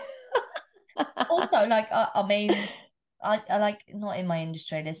 Also, like, I mean, I like, not in my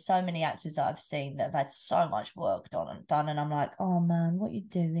industry. There's so many actors that I've seen that have had so much work done, and I'm like, oh man, what you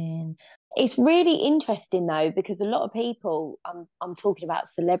doing? It's really interesting though, because a lot of people, I'm talking about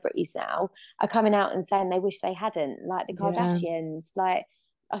celebrities now, are coming out and saying they wish they hadn't, like the Kardashians. Like,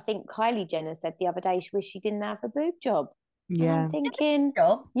 I think Kylie Jenner said the other day she wished she didn't have a boob job. And I'm thinking,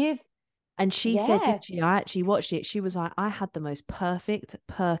 And she said, did she? I actually watched it. She was like, I had the most perfect,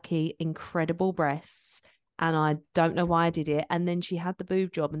 perky, incredible breasts. And I don't know why I did it. And then she had the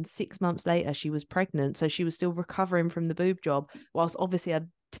boob job. And 6 months later, she was pregnant. So she was still recovering from the boob job, whilst obviously her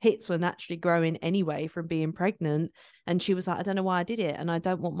tits were naturally growing anyway from being pregnant. And she was like, I don't know why I did it. And I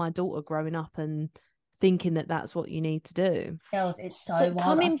don't want my daughter growing up and thinking that that's what you need to do. Girls, it's so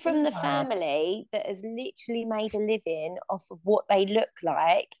coming from the family that has literally made a living off of what they look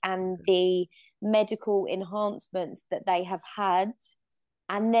like and the medical enhancements that they have had,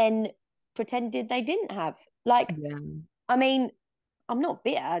 and then pretended they didn't have. Like, I mean, I'm not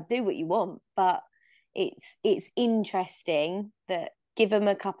bitter, do what you want, but it's interesting that give them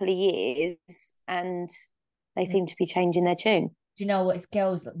a couple of years and they seem to be changing their tune. Do you know what? It's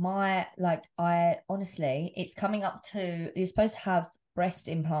girls. I honestly, it's coming up to, you're supposed to have breast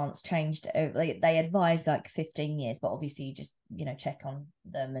implants changed. They advise like 15 years, but obviously you just, check on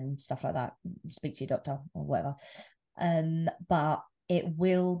them and stuff like that. Speak to your doctor or whatever. But it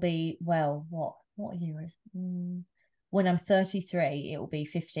will be, well, what year is when I'm 33, it will be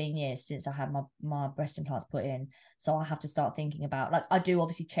 15 years since I had my breast implants put in. So I have to start thinking about, like, I do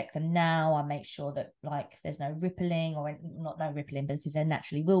obviously check them now. I make sure that like there's no rippling, or not no rippling, because there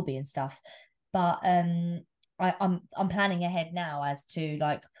naturally will be and stuff. But I'm planning ahead now as to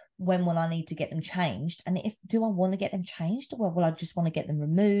like, when will I need to get them changed? And do I want to get them changed, or will I just want to get them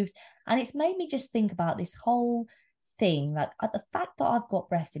removed? And it's made me just think about this whole thing. Like, the fact that I've got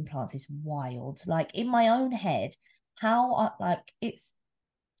breast implants is wild. Like, in my own head, this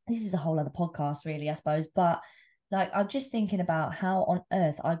is a whole other podcast really, I suppose, but like, I'm just thinking about how on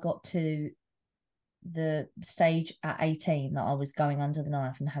earth I got to the stage at 18 that I was going under the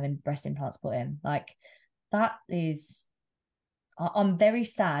knife and having breast implants put in. Like, that is, I'm very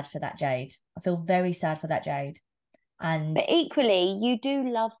sad for that Jade. I feel very sad for that Jade. But equally, you do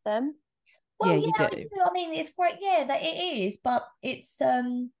love them. Well, Yeah, yeah, you I do. mean, it's great, yeah, that it is, but it's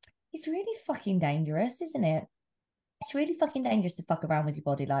really fucking dangerous, isn't it? It's really fucking dangerous to fuck around with your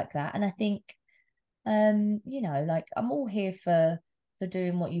body like that. And I think, like I'm all here for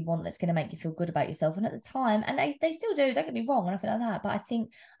doing what you want that's going to make you feel good about yourself. And at the time, and they still do, don't get me wrong, or nothing like that. But I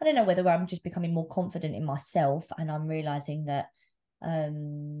think I don't know whether I'm just becoming more confident in myself, and I'm realizing that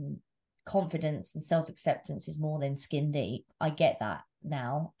confidence and self-acceptance is more than skin deep. I get that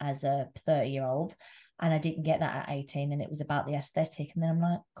now as a 30-year-old, and I didn't get that at 18, and it was about the aesthetic. And then I'm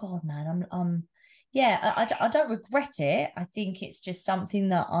like, God, man, I'm yeah, I don't regret it. I think it's just something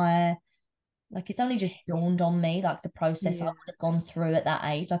that it's only just dawned on me, like the process I would have gone through at that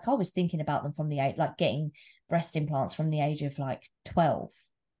age. Like I was thinking about them from the age, like getting breast implants from the age of like 12.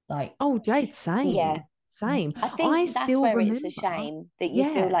 Like, oh, Jade, same. Yeah. Same. I think that's still where remember, it's a shame that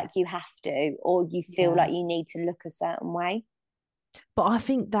you feel like you have to, or you feel like you need to look a certain way. But I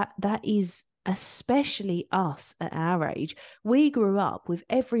think that is especially us at our age. We grew up with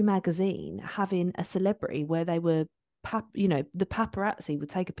every magazine having a celebrity where they were the paparazzi would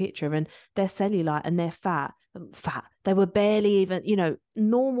take a picture and their cellulite and their fat. They were barely even,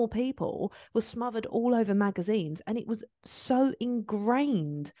 normal people were smothered all over magazines, and it was so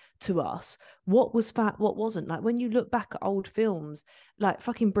ingrained to us what was fat, what wasn't. Like when you look back at old films, like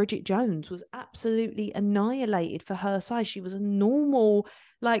fucking Bridget Jones was absolutely annihilated for her size. She was a normal,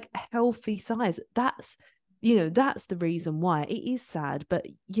 like healthy size. That's the reason why. It is sad, but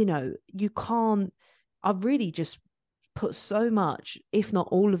you can't. I've really just put so much, if not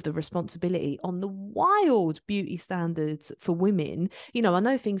all of the responsibility on the wild beauty standards for women. I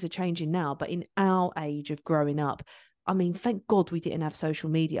know things are changing now, but in our age of growing up, I mean, thank God we didn't have social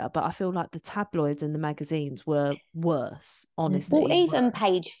media, but I feel like the tabloids and the magazines were worse, honestly. Well, even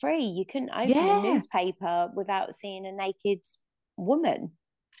Page 3, you couldn't open a newspaper without seeing a naked woman.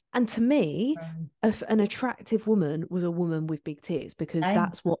 And to me, an attractive woman was a woman with big tits, because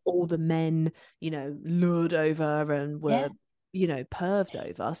that's what all the men, lured over and were, perved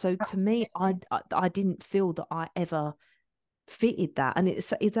over. So to me, I didn't feel that I ever fitted that. And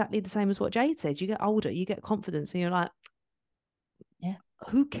it's exactly the same as what Jade said. You get older, you get confidence, and you're like,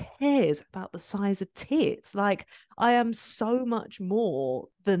 who cares about the size of tits? Like, I am so much more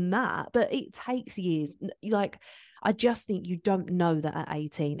than that. But it takes years. Like, I just think you don't know that at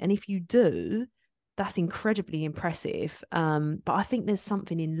 18. And if you do, that's incredibly impressive. But I think there's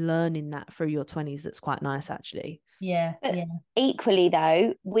something in learning that through your 20s that's quite nice, actually. Yeah. But equally,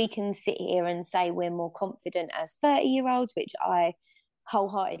 though, we can sit here and say we're more confident as 30-year-olds, which I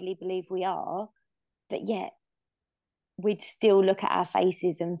wholeheartedly believe we are. But yet, we'd still look at our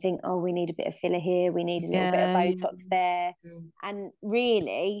faces and think, oh, we need a bit of filler here, we need a little bit of Botox there. And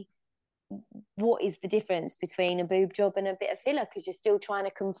really, what is the difference between a boob job and a bit of filler? Because you're still trying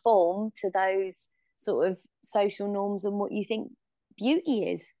to conform to those sort of social norms and what you think beauty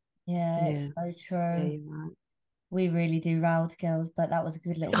is. Yeah, it's so true. Right. We really do riled girls, but that was a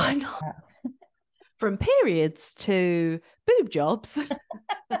good little I know. From periods to boob jobs.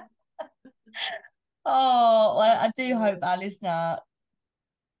 Oh, well, I do hope our listener,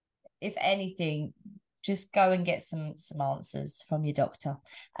 if anything, just go and get some answers from your doctor.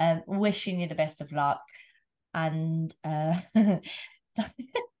 Wishing you the best of luck, and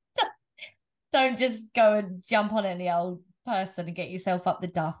don't just go and jump on any old person and get yourself up the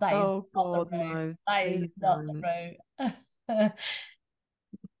duff. That is not the route. No, that is not the route.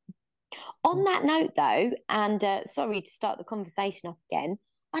 On that note, though, and sorry to start the conversation up again,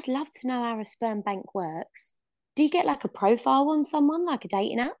 I'd love to know how a sperm bank works. Do you get like a profile on someone, like a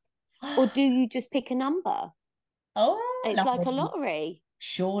dating app? Or do you just pick a number? Oh, it's like a lottery.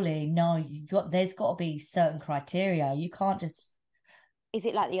 Surely, no. There's got to be certain criteria. You can't just. Is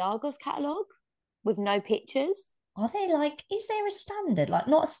it like the Argos catalogue with no pictures? Are they like? Is there a standard? Like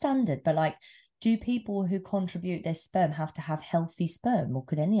not a standard, but like, do people who contribute their sperm have to have healthy sperm, or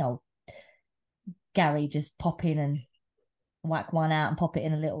could any old Gary just pop in and whack one out and pop it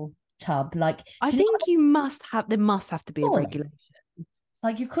in a little tub? Like, I think there must have to be a regulation.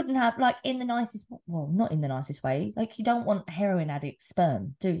 Like you couldn't have, like, in the nicest, well, not in the nicest way. Like you don't want heroin addict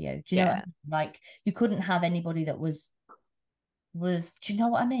sperm, do you? Do you know what I mean? Like you couldn't have anybody that was. Do you know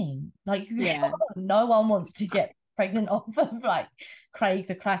what I mean? Like no one wants to get pregnant off of like Craig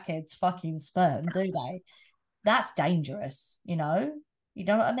the crackhead's fucking sperm, do they? That's dangerous, You know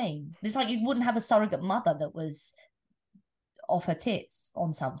what I mean? It's like you wouldn't have a surrogate mother that was off her tits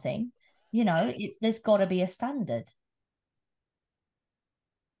on something. There's got to be a standard.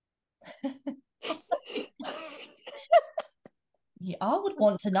 I would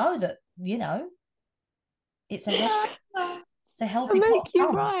want to know that, it's a It's a I healthy make pot of you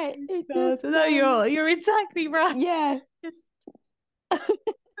fun. right. It No, just no, you're exactly right. yeah. Just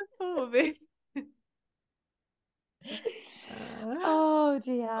thought of it. Oh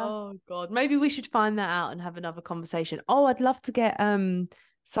dear. Oh God, maybe we should find that out and have another conversation. Oh, I'd love to get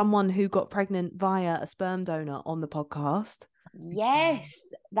someone who got pregnant via a sperm donor on the podcast. Yes,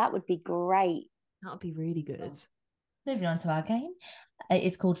 that would be great. That would be really good. Moving on to our game. It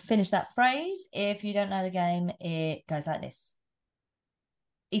is called Finish That Phrase. If you don't know the game, it goes like this.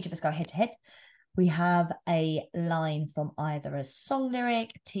 Each of us go head to head. We have a line from either a song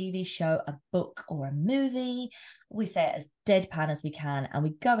lyric, a TV show, a book, or a movie. We say it as deadpan as we can, and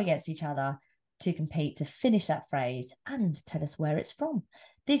we go against each other to compete to finish that phrase and tell us where it's from.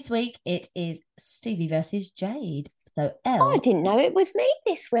 This week, it is Stevie versus Jade. So, I didn't know it was me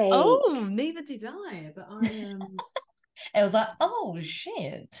this week. Oh, neither did I. But I it was like, oh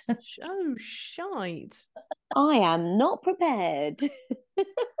shit. oh shite. I am not prepared.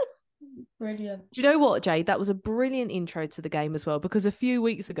 Brilliant. Do you know what, Jade? That was a brilliant intro to the game as well, because a few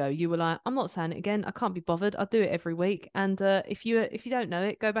weeks ago you were like, I'm not saying it again. I can't be bothered. I do it every week. And if you don't know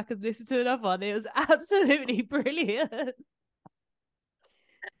it, go back and listen to another one. It was absolutely brilliant.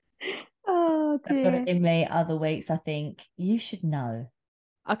 Oh I've got dear. it in me other weeks, I think. You should know.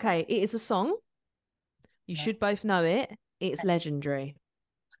 Okay, it is a song. You should both know it. It's legendary.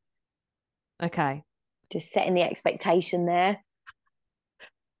 Okay. Just setting the expectation there.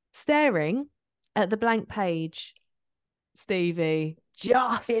 Staring at the blank page, Stevie.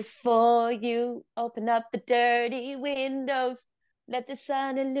 Just Before you open up the dirty windows, let the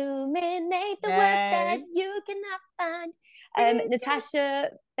sun illuminate the words that you cannot find.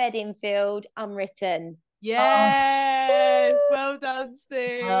 Natasha Bedingfield, Unwritten. yes, well done,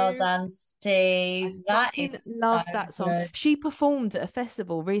 Steve. Well done, Steve. I That is love so that song. good. She performed at a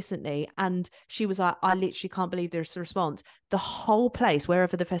festival recently and she was like, I literally can't believe there's a response. The whole place,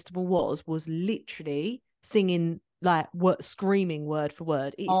 wherever the festival was literally singing, like, screaming word for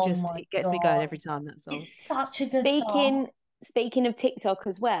word. It's it gets me going every time, that song. It's such a good song. Speaking of TikTok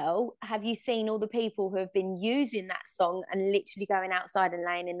as well, have you seen all the people who have been using that song and literally going outside and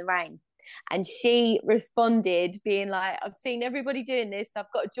laying in the rain? And she responded being like, I've seen everybody doing this, so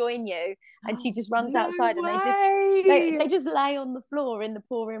I've got to join you. And she just runs outside and they just lay on the floor in the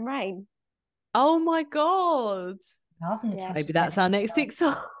pouring rain. Oh my God. Yeah. Maybe that's our next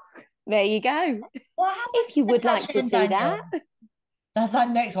TikTok. There you go. If you would like to see that. That's our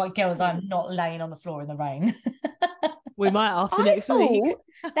next one, girls. I'm not laying on the floor in the rain. We might after next week.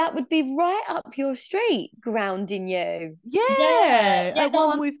 That would be right up your street, grounding you. Yeah,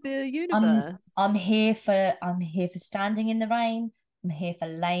 one with the universe. I'm here for standing in the rain. I'm here for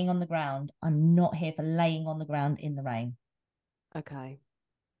laying on the ground. I'm not here for laying on the ground in the rain. Okay.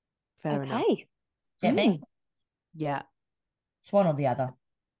 Fair enough. Get me? Yeah. It's one or the other.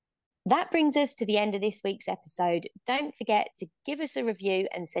 That brings us to the end of this week's episode. Don't forget to give us a review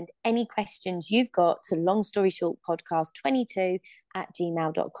and send any questions you've got to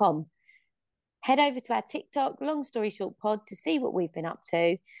longstoryshortpodcast22@gmail.com. Head over to our TikTok, Long Story Short Pod, to see what we've been up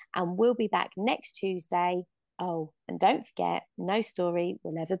to. And we'll be back next Tuesday. Oh, and don't forget, no story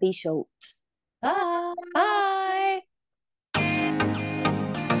will ever be short. Bye. Bye.